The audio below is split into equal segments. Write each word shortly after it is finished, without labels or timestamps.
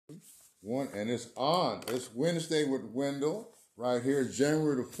One, and it's on. It's Wednesday with Wendell right here,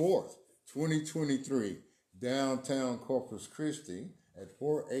 January the 4th, 2023, downtown Corpus Christi at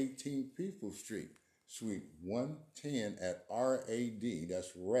 418 People Street, Suite 110 at RAD.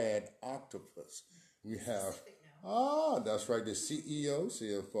 That's Rad Octopus. We have, that's right, the CEO,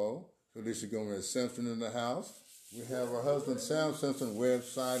 CFO, Felicia Gomez Simpson in the house. We have our husband, Sam Simpson,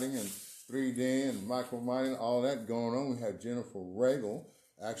 websiting and 3D and micromining, all that going on. We have Jennifer Regal,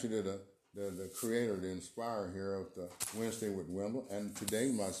 actually the creator, the inspirer here of the Wednesday with Wendell. And today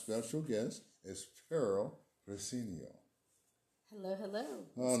my special guest is Pearl Presidio. Hello, hello.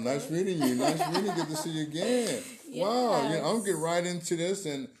 Oh, nice meeting you. Nice meeting you. Good to see you again. Yes. Wow. I'm going to get right into this.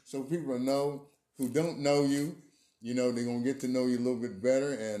 And so people know who don't know you, they're going to get to know you a little bit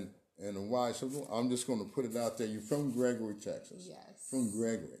better and why. So I'm just going to put it out there. You're from Gregory, Texas. Yes. From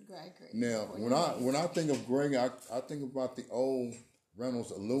Gregory. Gregory. Now, when I think of Gregory, I think about the old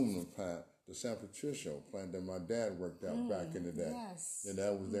Reynolds aluminum plant, the San Patricio plant that my dad worked out back in the day. Yes. And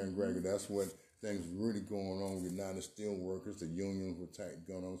that was there in Gregory. That's what things really going on with United Steelworkers. The unions were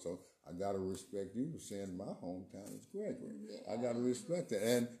going on. So I got to respect you for saying my hometown is Gregory. Yeah. I got to respect that.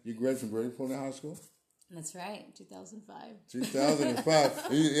 And you graduated from Gregory Fulton High School? That's right, 2005. 2005.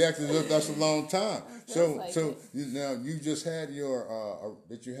 Actually, that's a long time. Now you just had did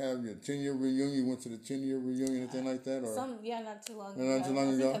you have your 10-year reunion? You went to the 10-year reunion, anything like that? Or? Not too long ago. Not too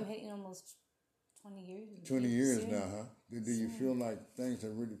long ago? I think I'm hitting almost 20 years. 20 years now, huh? Do you feel like things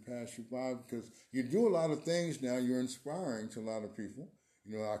have really passed you by? Because you do a lot of things now. You're inspiring to a lot of people.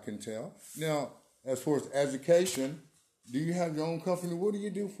 I can tell. Now, as far as education, do you have your own company? What do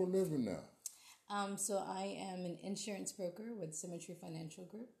you do for a living now? So I am an insurance broker with Symmetry Financial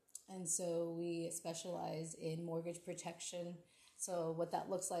Group. And so we specialize in mortgage protection. So what that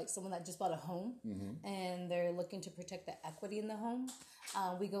looks like, someone that just bought a home and they're looking to protect the equity in the home,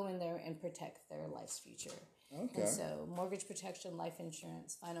 we go in there and protect their life's future. Okay. And so mortgage protection, life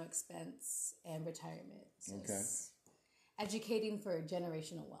insurance, final expense, and retirement. So it's educating for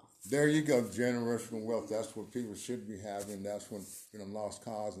generational wealth. There you go, generational wealth. That's what people should be having. That's when lost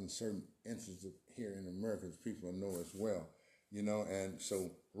cause in certain instances here in America, people know as well. And so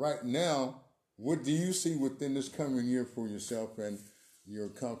right now, what do you see within this coming year for yourself and your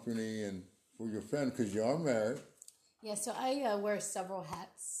company and for your family? Because you are married. Yeah, so I wear several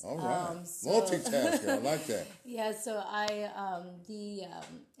hats. All right. Multitasker, I like that. Yeah, so the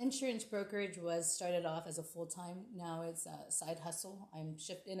insurance brokerage started off as a full-time. Now it's a side hustle. I'm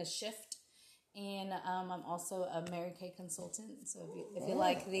in a shift. And I'm also a Mary Kay consultant. So if you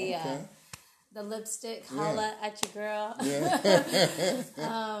like the lipstick, holla at your girl. Yeah.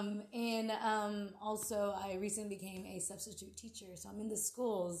 Also, I recently became a substitute teacher, so I'm in the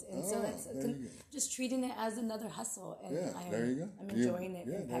schools, and so that's just treating it as another hustle. And I'm enjoying it,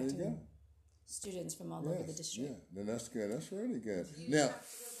 impacting students from all over the district. Yeah, then that's good. That's really good. No.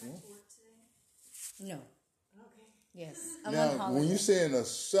 Yes. Now, when you say in a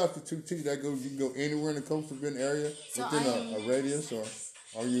substitute teacher, you can go anywhere in the Coastal Bend area within a radius, or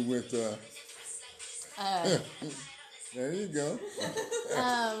are you with? There you go.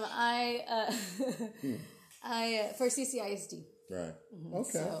 I for CCISD. Right. Mm-hmm.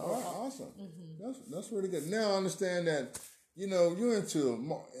 Okay. So, all right. Awesome. Mm-hmm. That's really good. Now I understand that you're into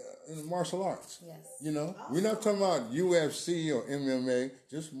martial arts. Yes. We're not talking about UFC or MMA,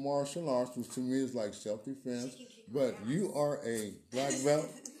 just martial arts, which to me is like self-defense. But you are a black belt.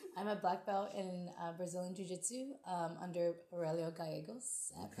 I'm a black belt in Brazilian Jiu-Jitsu under Aurelio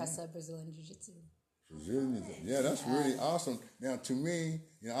Gallegos at Pressa Brazilian Jiu-Jitsu. Yeah, that's really awesome. Now, to me,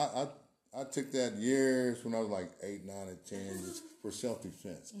 I took that years when I was like 8, 9, and 10 just for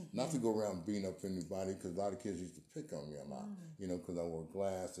self-defense. Not to go around beating up anybody, because a lot of kids used to pick on me a lot, because I wore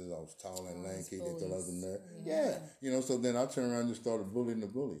glasses, I was tall and lanky, they thought I was a nerd. Yeah. So then I turned around and just started bullying the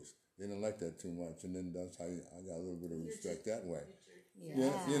bullies. They didn't like that too much, and then that's how I got a little bit of respect that way.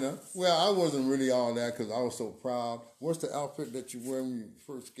 Yeah. Well, I wasn't really all that because I was so proud. What's the outfit that you wear when you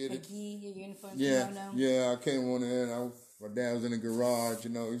first get it? Your uniform. Yeah. I came on in. My dad was in the garage. He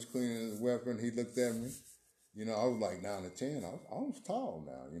was cleaning his weapon. He looked at me. I was like 9 or 10. I was tall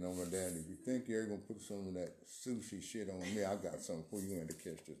now. My dad, if you think you're going to put some of that sushi shit on me, I got something for you to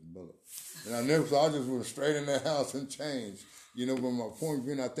catch this bullet. And so I just went straight in that house and changed. But my point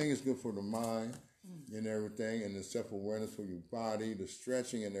being, I think it's good for the mind and everything, and the self-awareness for your body, the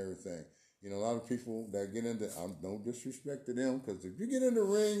stretching and everything. A lot of people that get into, no disrespect to them, because if you get in the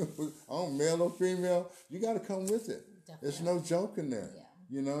ring, male or female, you got to come with it. Definitely. There's no joke in there.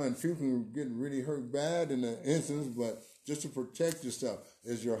 Yeah. And people get really hurt bad in the instance, but just to protect yourself.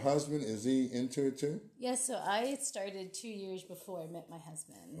 Is your husband, is he into it too? Yes, so I started 2 years before I met my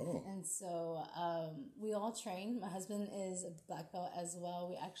husband. Oh. And so we all train. My husband is a black belt as well.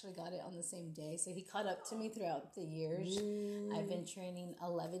 We actually got it on the same day. So he caught up to me throughout the years. I've been training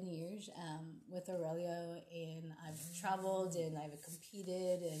 11 years with Aurelio, and I've traveled and I've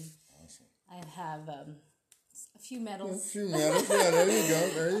competed, and Awesome. I have a few medals. A few medals. Yeah, there you go.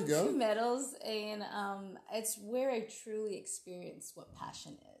 There you go. A few medals, and it's where I truly experience what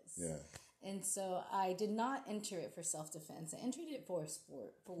passion is. Yeah. And so I did not enter it for self-defense. I entered it for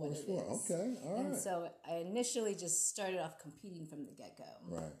sport, for what it is. Okay, all right. And so I initially just started off competing from the get-go.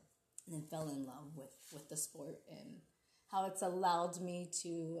 Right. And then fell in love with the sport and how it's allowed me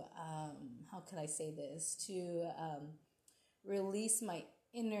to, how could I say this, to release my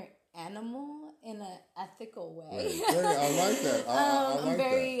inner animal in an ethical way. Right. I like that. I like I'm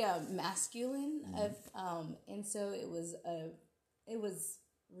very that. masculine, and so it was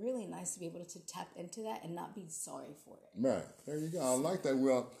really nice to be able to tap into that and not be sorry for it. Right. There you go. I like that.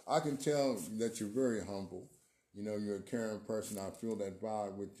 Well, I can tell that you're very humble. You know, you're a caring person. I feel that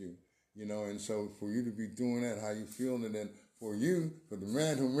vibe with you. You know, and so for you to be doing that, how you feeling, and then for the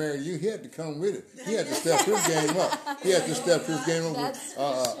man who married you, he had to come with it. He had to step his game up. He had to step his game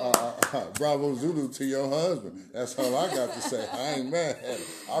up. Bravo Zulu to your husband. That's all I got to say. I ain't mad at it.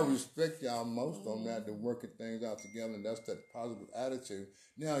 I respect y'all most on that, to working things out together, and that's that positive attitude.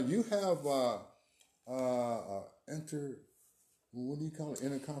 Now, you have what do you call it?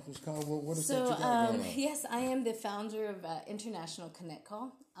 Interconference call? What is that you got going on? Yes, I am the founder of International Connect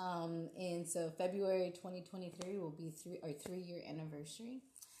Call. And so February 2023 will be our 3-year anniversary.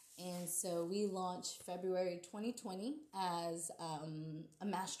 And so we launched February 2020 as a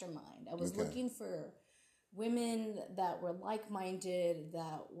mastermind. I was looking for women that were like-minded,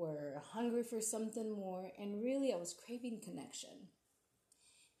 that were hungry for something more, and really I was craving connection.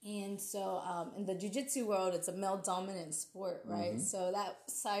 And so in the jiu-jitsu world, it's a male-dominant sport, right? Mm-hmm. So that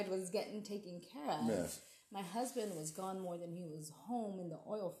side was getting taken care of. Yes. My husband was gone more than he was home in the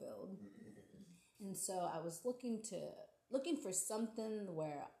oil field. And so I was looking for something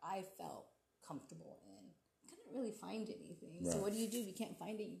where I felt comfortable in. Couldn't really find anything. Right. So what do? You can't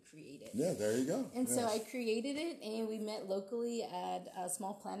find it, you create it. Yeah, there you go. And so I created it, and we met locally at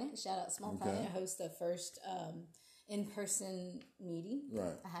Small Planet. Shout out Small Planet. I host the first in-person meeting.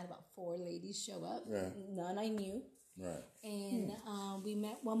 Right. I had about 4 ladies show up. Right. None I knew. Right. And we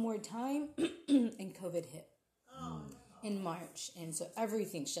met one more time, and COVID hit in March. And so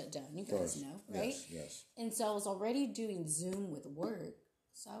everything shut down. You guys know, right? Yes. And so I was already doing Zoom with work.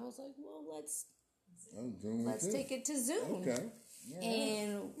 So I was like, well, let's take it to Zoom. Okay. Yeah.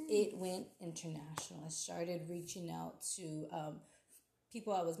 And it went international. I started reaching out to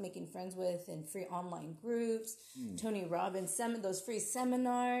people I was making friends with in free online groups, Tony Robbins, those free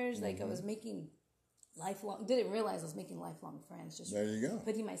seminars. Mm-hmm. Like I was making didn't realize I was making lifelong friends. Just there you go.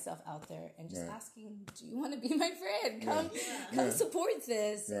 Putting myself out there and just asking, do you want to be my friend? Come support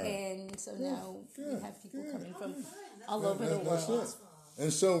this. Yeah. And so now we have people coming from all over the world. That's it.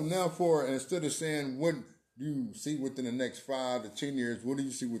 And so now instead of saying what you see within the next 5 to 10 years, what do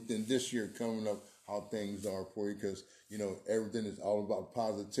you see within this year coming up, how things are for you? Because, everything is all about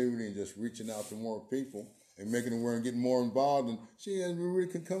positivity and just reaching out to more people and making the world and getting more involved. And we really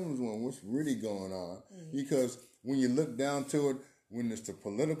can come to one. What's really going on? Mm-hmm. Because when you look down to it, when it's the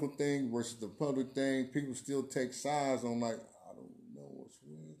political thing versus the public thing, people still take sides on I don't know what's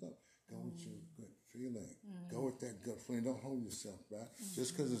really up. Go with your gut feeling. Mm-hmm. Go with that gut feeling. Don't hold yourself back. Mm-hmm.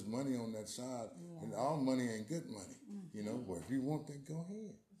 Just because there's money on that side, and all money ain't good money. Mm-hmm. But if you want that, go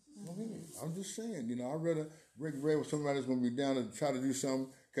ahead. Go ahead. I'm just saying, I'd rather break bread with somebody that's going to be down to try to do something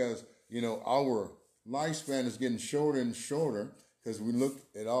because, our lifespan is getting shorter and shorter because we look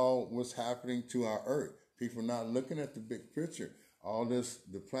at all what's happening to our earth. People not looking at the big picture.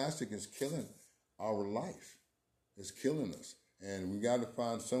 The plastic is killing our life. It's killing us. And we got to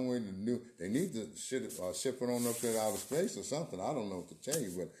find some way to do. They need to ship it on up there out of space or something. I don't know what to tell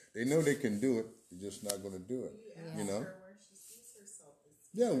you, but they know they can do it. They're just not going to do it.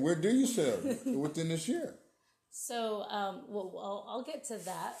 Yeah, where do you sell within this year? So, I'll get to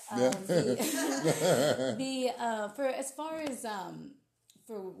that. For as far as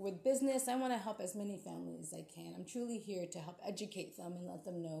with business, I want to help as many families as I can. I'm truly here to help educate them and let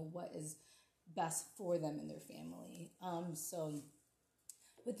them know what is best for them and their family. So,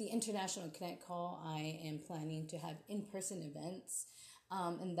 with the International Connect Call, I am planning to have in-person events,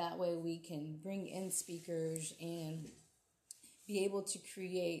 and that way we can bring in speakers and be able to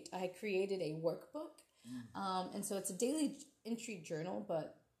I created a workbook. And so it's a daily entry journal,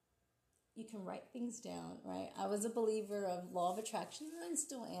 but, you can write things down, right? I was a believer of law of attraction, and I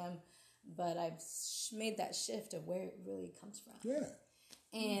still am, but I've made that shift of where it really comes from. Yeah.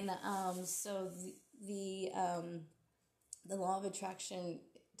 And so the law of attraction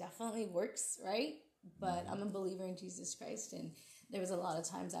definitely works, right? But I'm a believer in Jesus Christ, and there was a lot of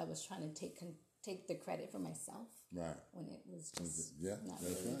times I was trying to take the credit for myself, right? When it was just not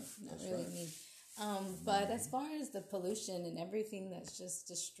really me. But as far as the pollution and everything that's just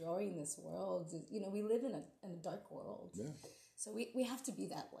destroying this world, we live in a dark world. Yeah. So we have to be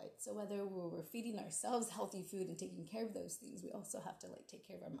that light. So whether we're feeding ourselves healthy food and taking care of those things, we also have to take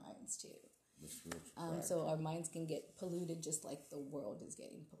care of our minds too. So our minds can get polluted just like the world is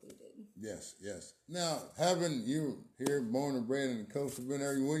getting polluted. Yes, yes. Now, having you here, born and bred in the coastal Bend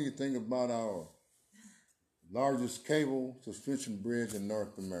area, what do you think about our largest cable suspension bridge in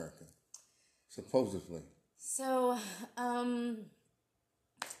North America, supposedly? So,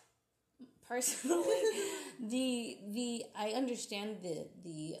 personally, I understand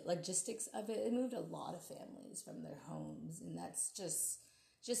the logistics of it. It moved a lot of families from their homes, and that's just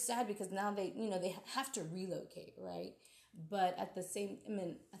sad because now they have to relocate, right? But at the same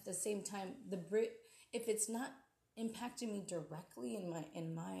time, the if it's not impacting me directly in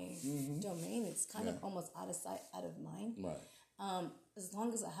my domain, it's kind of almost out of sight, out of mind. Right. As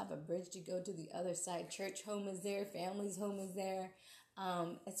long as I have a bridge to go to the other side, church home is there, family's home is there.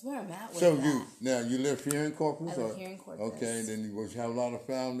 It's where I'm at with that. you live here in Corpus? I live here in Corpus. Okay, then you have a lot of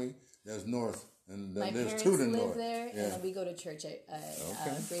family that's north. And my there's parents two to live north. there, Yeah. and then we go to church at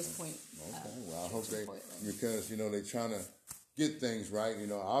Grace Point. Okay, well, I hope because they're trying to get things right.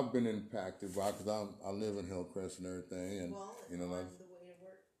 I've been impacted because I live in Hillcrest and everything, and on the way to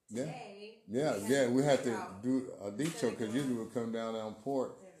work today. Yeah. We had to do a detour because usually we come down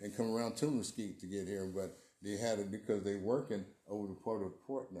Port and come around to Mesquite to get here, but they had it because they're working over the part of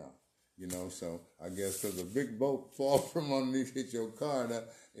Port now. So I guess because a big boat fall from underneath hit your car,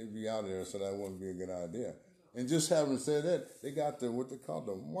 that it'd be out of there, so that wouldn't be a good idea. And just having said that, they got what they call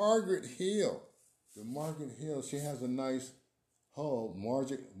the Margaret Hill. The Margaret Hill, she has a nice hull,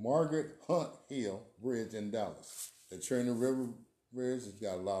 Margaret Hunt Hill Bridge in Dallas. The Trinity River Bridge has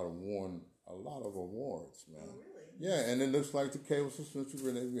got a lot of awards, man. Oh, really? Yeah, and it looks like the cable suspension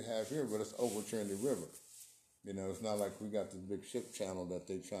bridge that we have here, but it's over Trinity River. It's not like we got this big ship channel that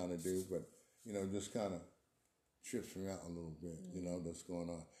they're trying to do, but, just kind of trips me out a little bit, that's going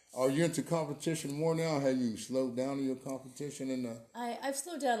on. Are you into competition more now? Have you slowed down in your competition? I've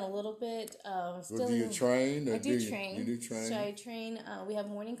slowed down a little bit. Do you train? I do train. You do train? So I train. We have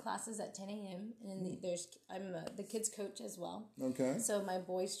morning classes at 10 a.m. and I'm the kids coach as well. Okay. So my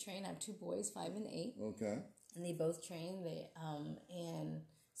boys train. I have 2 boys, 5 and 8. Okay. And they both train. And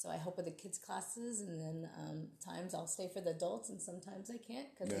so I help with the kids classes, and then times I'll stay for the adults, and sometimes I can't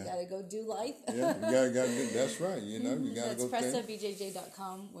because I gotta go do life. Yeah, you gotta do. That's right. You gotta go. That's go.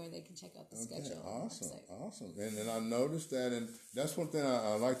 PressaBJJ.com where they can check out the schedule. Awesome. And I noticed that, and that's one thing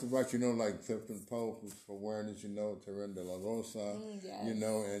I liked about like Clifton Pope for awareness. Terren de la Rosa. Yes.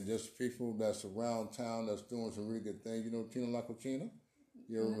 And just people that's around town that's doing some really good things. Tina La Cucina.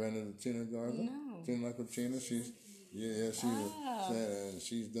 You ever ran into Tina Garza? No. Tina La Cucina.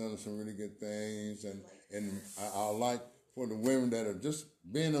 She's done some really good things, and I like for the women that are just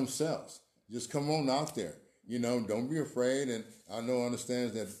being themselves. Just come on out there, don't be afraid. And I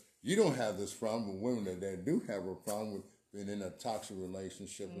understands that you don't have this problem with women that do have a problem with being in a toxic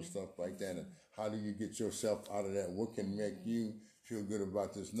relationship and stuff like that. And how do you get yourself out of that? What can make you feel good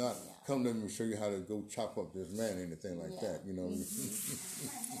about this? Not come let me show you how to go chop up this man, anything like that,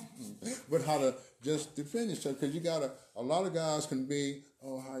 But how to just defend yourself, because you got a lot of guys can be,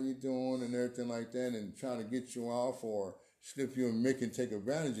 how you doing and everything like that, and trying to get you off or slip you and make and take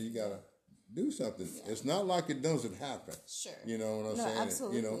advantage of you. Got to do something. Yeah. It's not like it doesn't happen. Sure. You know what I'm saying?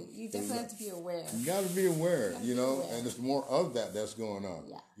 Absolutely. You definitely have to be aware. You got to be aware, and there's more of that's going on.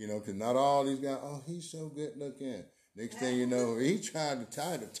 Yeah. Because not all these guys, he's so good looking. Next thing you know, he tried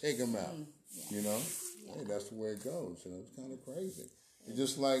to take him out. Yeah. Hey, that's the way it goes. It's kind of crazy. It's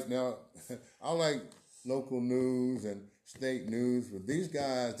just like now, I like local news and state news, but these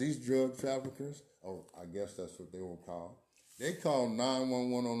guys, these drug traffickers, or I guess that's what they were called, they call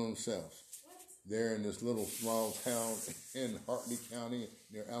 911 on themselves. They're in this little small town in Hartley County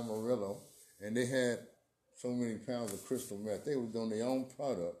near Amarillo, and they had so many pounds of crystal meth. They were doing their own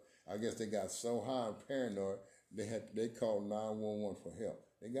product. I guess they got so high and paranoid, they called 911 for help.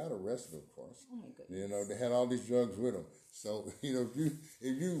 They got arrested, of course. Oh my goodness. They had all these drugs with them. So, if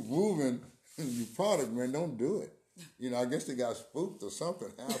you moving your product, man, don't do it. I guess they got spooked or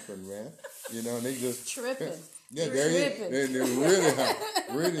something happened, man. And they just tripping. Yeah, They're there you. tripping. They're really hot,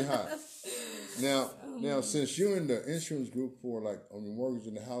 really hot. Now, since you're in the insurance group for like on your mortgage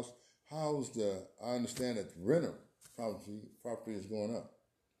in the house, how's the? I understand that renter property is going up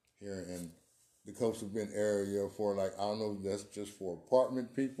here in the Coastal Bend area for like I don't know if that's just for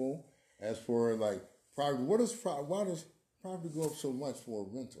apartment people. As for like property, why does property go up so much for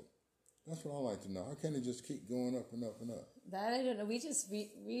a rental? That's what I like to know. How can it just keep going up and up and up? That I don't know. We just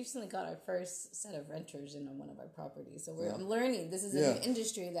recently got our first set of renters in on one of our properties, so Yeah. I'm learning. This is a Yeah. new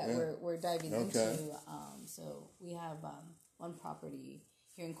industry that Yeah. we're diving Okay. into. So we have one property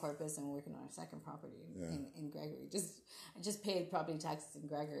here in Corpus, and we're working on our second property in Gregory. I just paid property taxes in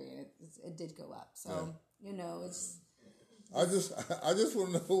Gregory, and it did go up. So it's. I just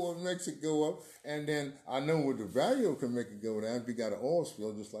want to know what makes it go up, and then I know what the value can make it go down. If you got an oil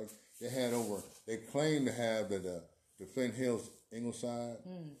spill, just like they claim to have the Flint Hills Ingleside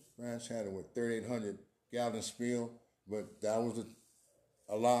branch had a 3,800 gallon spill, but that was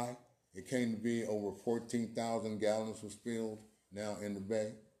a lie. It came to be over 14,000 gallons was spilled now in the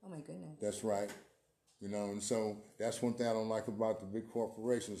bay. Oh my goodness! That's right. And so that's one thing I don't like about the big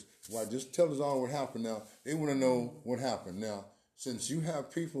corporations. Why, just tell us all what happened now. They want to know what happened. Now, since you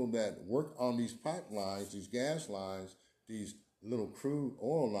have people that work on these pipelines, these gas lines, these little crude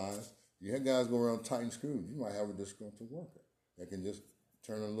oil lines, you have guys go around tighten screws. You might have a disgruntled worker that can just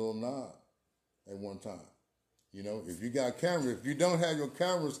turn a little knob at one time. If you got cameras, if you don't have your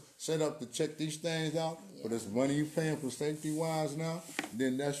cameras set up to check these things out, for this money you paying for safety wise now,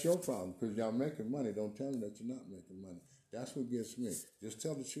 then that's your problem because y'all making money. Don't tell me that you're not making money. That's what gets me. Just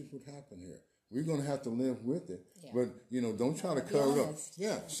tell the truth what happened here. We're going to have to live with it. Yeah. But, don't try to cover it up.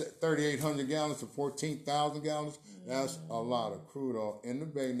 Yeah, 3,800 gallons to 14,000 gallons, that's a lot of crude oil in the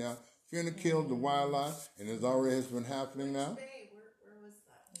bay now. Finna kill the wildlife, and it already has been happening now. Where was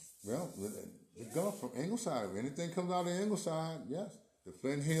that? Well, the Gulf from Ingleside. If anything comes out of Ingleside, yes. The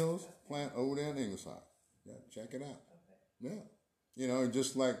Flint Hills plant over there in Ingleside. Yeah, check it out. Okay. Yeah.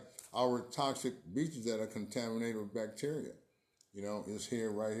 Just like our toxic beaches that are contaminated with bacteria. It's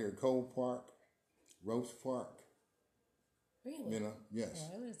here, right here, Cole Park, Rose Park. Really? Yes.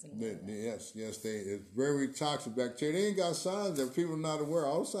 Yeah, Yes, it's very toxic bacteria. They ain't got signs that people not aware.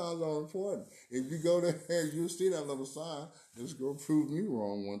 All signs are important. If you go there, you'll see that little sign. This girl proved me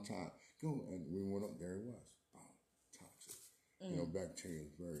wrong one time. Go, and we went up there. It was toxic. Bacteria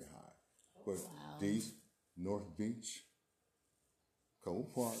is very high. But these North Beach,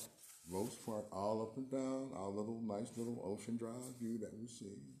 Cole Park, Rose Park, all up and down, our nice little Ocean Drive view that we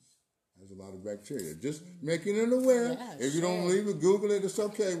see has a lot of bacteria. Just making it aware. Yeah, if you don't believe it, Google it. It's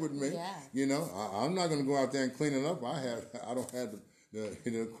okay with me. Yeah. I'm not going to go out there and clean it up. I don't have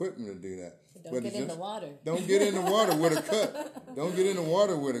the equipment to do that. Don't get in the water. Don't get in the water with a cut. Don't get in the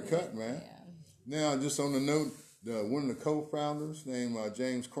water with a cut, man. Yeah. Now, just on the note, one of the co-founders named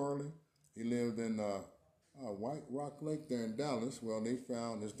James Corley, he lived in White Rock Lake there in Dallas. Well,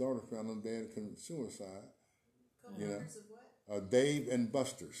 his daughter found him dead and committed suicide. Co-founders of what? Dave and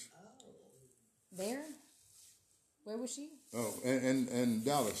Buster's. There? Where was she? Oh, and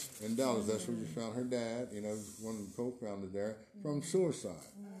Dallas. In Dallas, that's where you found her dad, one of the co-founders there, from suicide.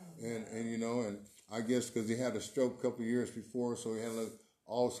 And I guess because he had a stroke a couple of years before, so he had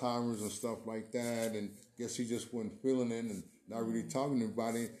Alzheimer's and stuff like that, and guess he just wasn't feeling it and not really talking to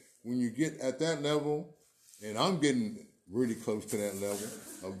anybody. When you get at that level, and I'm getting really close to that level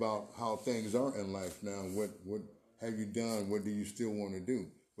about how things are in life now, what have you done, what do you still want to do?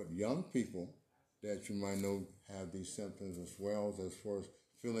 But young people that you might know have these symptoms as well, as far as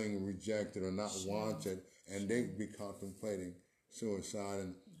feeling rejected or not wanted, and they be contemplating suicide.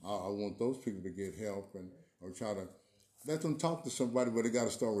 And I want those people to get help or try to let them talk to somebody, but it got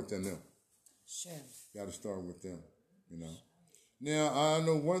to start within them. Sure. Got to start with them, Now, I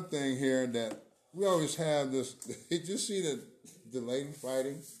know one thing here that we always have this. Did you see the lady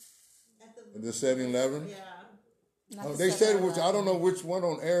fighting at the 7-Eleven? Yeah. They said which I don't know which one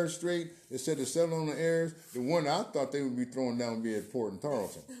on Air Street. They said the 7 on the Airs. The one I thought they would be throwing down would be at Port and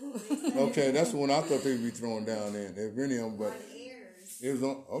Tarleton. Okay, that's the one I thought they would be throwing down in. If any of them, but On Airs. it was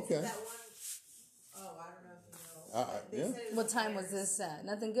on. Okay. That one, I don't know if you know. Yeah. What time was this at?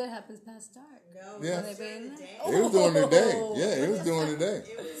 Nothing good happens past dark. No, Yeah. it was during the day. It was during the day. Yeah, it was during the day.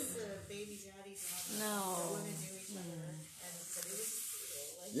 It was baby daddies on No. women knew each other, but it was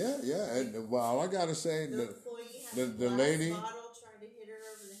brutal. Yeah. And well, all I gotta say, The employee had the a lady. bottle, tried to hit her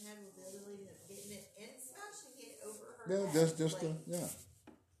over the head with the other lady that's getting it and smashing it over her Yeah,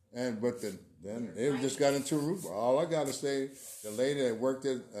 head. But then it just got into a roof. All I gotta say, the lady that worked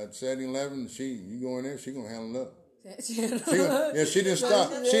at 7-Eleven, you go in there, she gonna handle it up. She didn't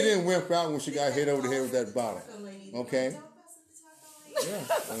stop. She didn't wimp out when she got hit over the head with that bottle. Okay. Don't mess with the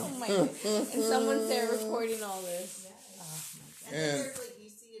taco. Yeah. Oh my God. And someone's there recording all this. And then And there's like you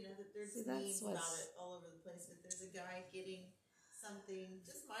see another there's See, that's memes about what's- it all over the place, but there's a guy getting something,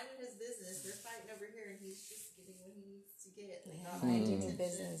 just minding his business. They're fighting over here, and he's just getting what he needs to get. Like, not paying Minding your attention.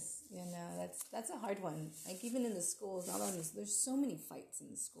 business, you know, that's a hard one. Like even in the schools, not only there's so many fights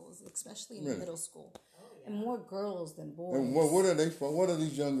in the schools, especially in Really? middle school, and more girls than boys. and what are they for? What are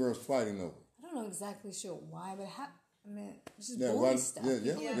these young girls fighting over? I don't know exactly sure why, but I mean, it's just Yeah, bully well, stuff. yeah,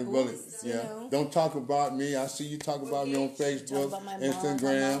 People yeah. are They bullies, bully- you yeah. know? Don't talk about me. I see you talk about me on Talk Facebook, about my mom,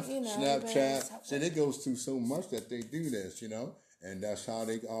 Instagram, you know, Snapchat. but- See, it goes through so much that they do this, you know, and that's how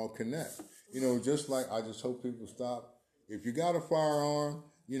they all connect. You know, just like I just hope people stop. If you got a firearm,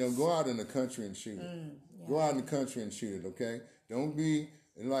 you know, go out in the country and shoot it. Go out in the country and shoot it, okay? Don't be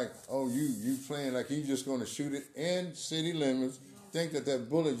like, oh, you playing like you just going to shoot it in city limits. Think that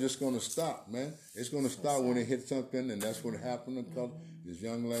bullet just going to stop, man. It's going to stop when it hits something, and that's what happened to this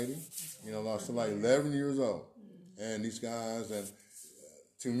young lady. You know, lost her like 11 years old. And these guys, and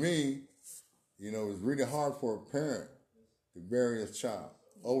to me, you know, it's really hard for a parent to bury a child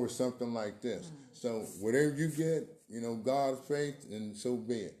over something like this. So whatever you get, you know, God's faith, and so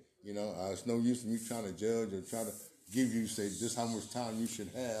be it. You know, it's no use me trying to judge or try to give you, say, just how much time you should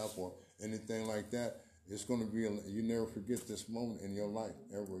have or anything like that. It's going to be, you never forget this moment in your life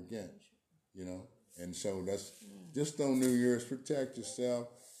ever again, you know. And so that's, just on New Year's, protect yourself.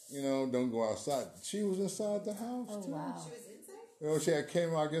 You know, don't go outside. She was inside the house, Oh too. wow! She was inside? You know, she had came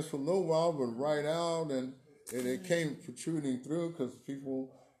out, I guess, for a little while, but right out, and it came protruding through because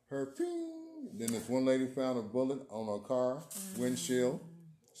people heard ping. Then this one lady found a bullet on her car windshield.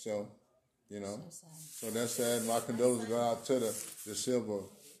 So, you know, so that's sad. My condolences go out to the Silva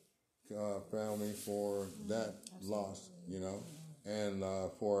family for that loss, you know, and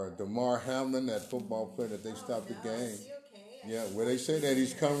for DeMar Hamlin, that football player that they stopped the game. Is he okay? Yeah, well, they say that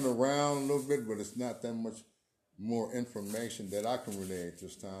he's coming around a little bit, but it's not that much more information that I can relay at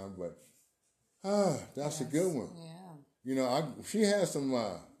this time. But that's a good one. Yeah. You know, she has some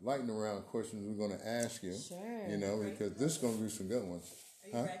lightning round questions we're going to ask you. Sure. You know, because this is going to be some good ones.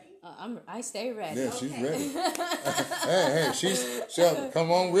 Are you ready? I stay ready. Yeah, she's ready. hey, she'll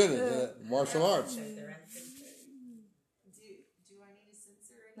come on with it. Martial arts. Do I need to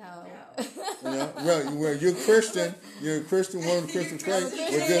censor anything? No. You know, well, you're Christian. You're a Christian, one of the Christian faith.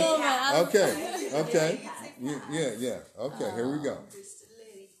 Okay. Yeah. Okay, here we go. Christian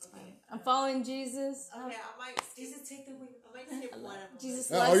lady. Okay. I'm following Jesus. Okay, I might Jesus take the wheel. I might skip one of them. Jesus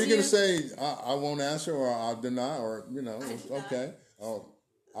Now, loves are you going you. to say I won't answer or I'll deny or you know? Okay. Oh,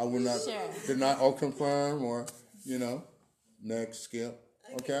 I will not Sure. deny or confirm or you know. Next, skip.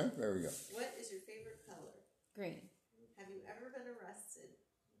 Okay, there we go. What is your favorite color? Green. Have you ever been arrested?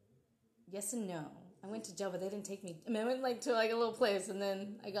 Yes and no. I went to jail, but they didn't take me. I mean, I went to like a little place, and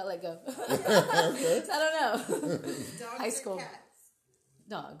then I got let go. So I don't know. Dogs High or school. cats?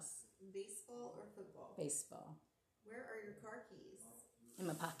 Dogs. Baseball or football? Baseball. Where are your car keys? In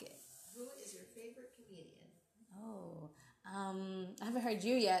my pocket. Who is your favorite comedian? Oh. I haven't heard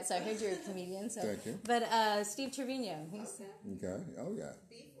you yet, so I heard you're a comedian. So. Thank you. But Steve Trevino. He's Okay. Oh yeah.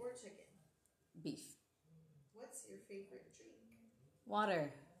 Beef or chicken? beef. What's your favorite drink?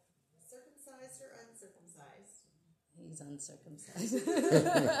 Water. Circumcised or uncircumcised? He's uncircumcised.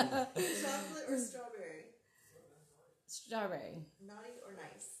 Chocolate or strawberry? Strawberry. Naughty or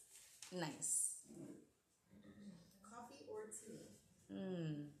nice? Nice. Coffee or tea?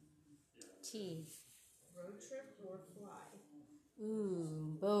 Tea. Road trip or fly?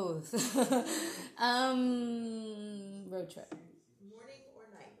 Ooh, both. Road trip. Morning or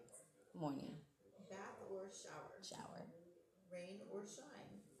night? Morning. Bath or shower? Shower. Rain or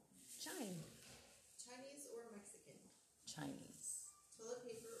shine? Shine. Chinese or Mexican? Chinese. Toilet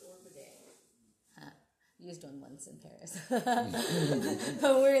paper or bidet? Used one once in Paris.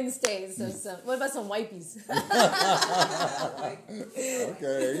 But we're in the States, so what about some wipies? Okay,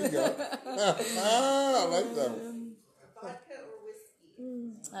 there you go. I like that one. Vodka or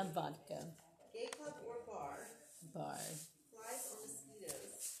whiskey? Vodka. Gay club or bar? Bar. Flies or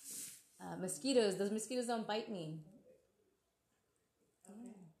mosquitoes? Mosquitoes. Those mosquitoes don't bite me.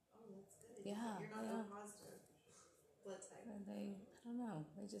 Okay. Oh, that's good. Yeah. You're not O positive. Blood type. They, I don't know.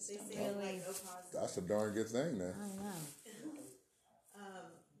 They just They don't say really. like O positive. That's a darn good thing, man. I don't know.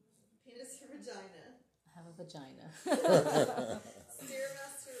 Penis or vagina? I have a vagina.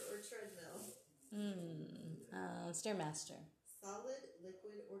 Stairmaster or treadmill? Stairmaster. Solid,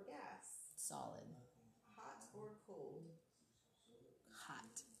 liquid, or gas? Solid. Hot or cold?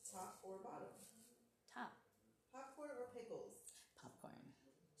 Hot. Top or bottom? Top. Popcorn or pickles? Popcorn.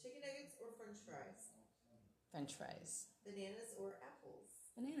 Chicken nuggets or french fries? French fries. Bananas or apples?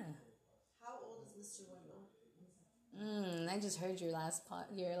 Banana. How old is Mr. Wendell? I just heard your last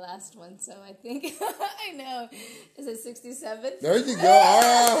one, so I think I know. Is it 67? There you go.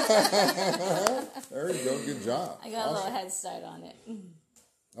 Ah. There you go. Good job. I got a little head start on it.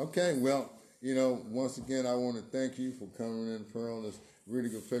 Okay, well, you know, once again, I want to thank you for coming in, Pearl. It's really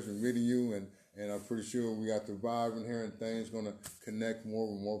good pleasure meeting you, and I'm pretty sure we got the vibe in here, and things going to connect more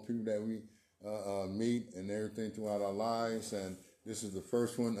with more people that we meet and everything throughout our lives. And this is the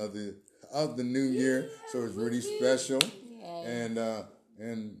first one of the new year, so it's really special. And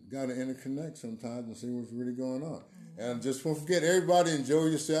got to interconnect sometimes and see what's really going on. And just don't forget, everybody enjoy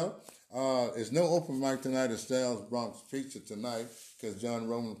yourself. There's no open mic tonight at Styles Bronx Pizza tonight because John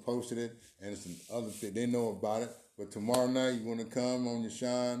Roman posted it, and it's other thing. They know about it. But tomorrow night, you want to come on your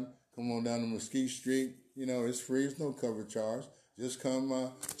shine, come on down to Mesquite Street. You know, it's free. It's no cover charge. Just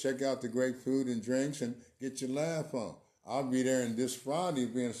come check out the great food and drinks and get your laugh on. I'll be there, and this Friday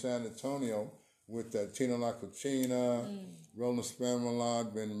be in San Antonio with Tina La Cucina, Roland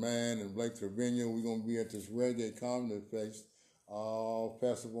Spamalot, Ben Mann, and Blake Trevino. We're going to be at this Reggae Comedy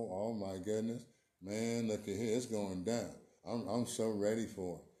Festival. Oh, my goodness. Man, look at here. It's going down. I'm so ready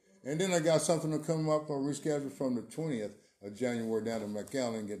for it. And then I got something to come up on reschedule from the 20th of January down in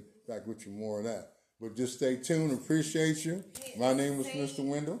McAllen and get back with you more of that. But just stay tuned. Appreciate you. My name is Mr.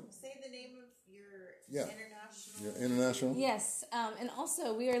 Wendell. Say the name of your international. Your international. Yes, and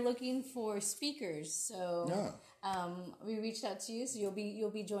also we are looking for speakers. So we reached out to you, so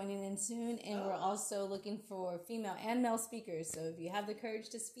you'll be joining in soon. And we're also looking for female and male speakers. So if you have the courage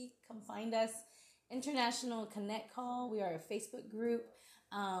to speak, come find us. International Connect Call. We are a Facebook group.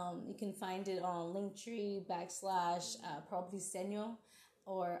 You can find it on Linktree /Pearl Briseño,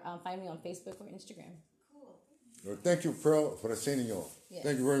 or find me on Facebook or Instagram. Cool. Well, thank you, Pearl, for the senior. Yes.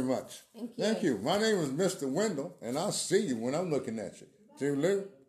 Thank you very much. Thank you. Thank you. My name is Mr. Wendell, and I'll see you when I'm looking at you. See you later.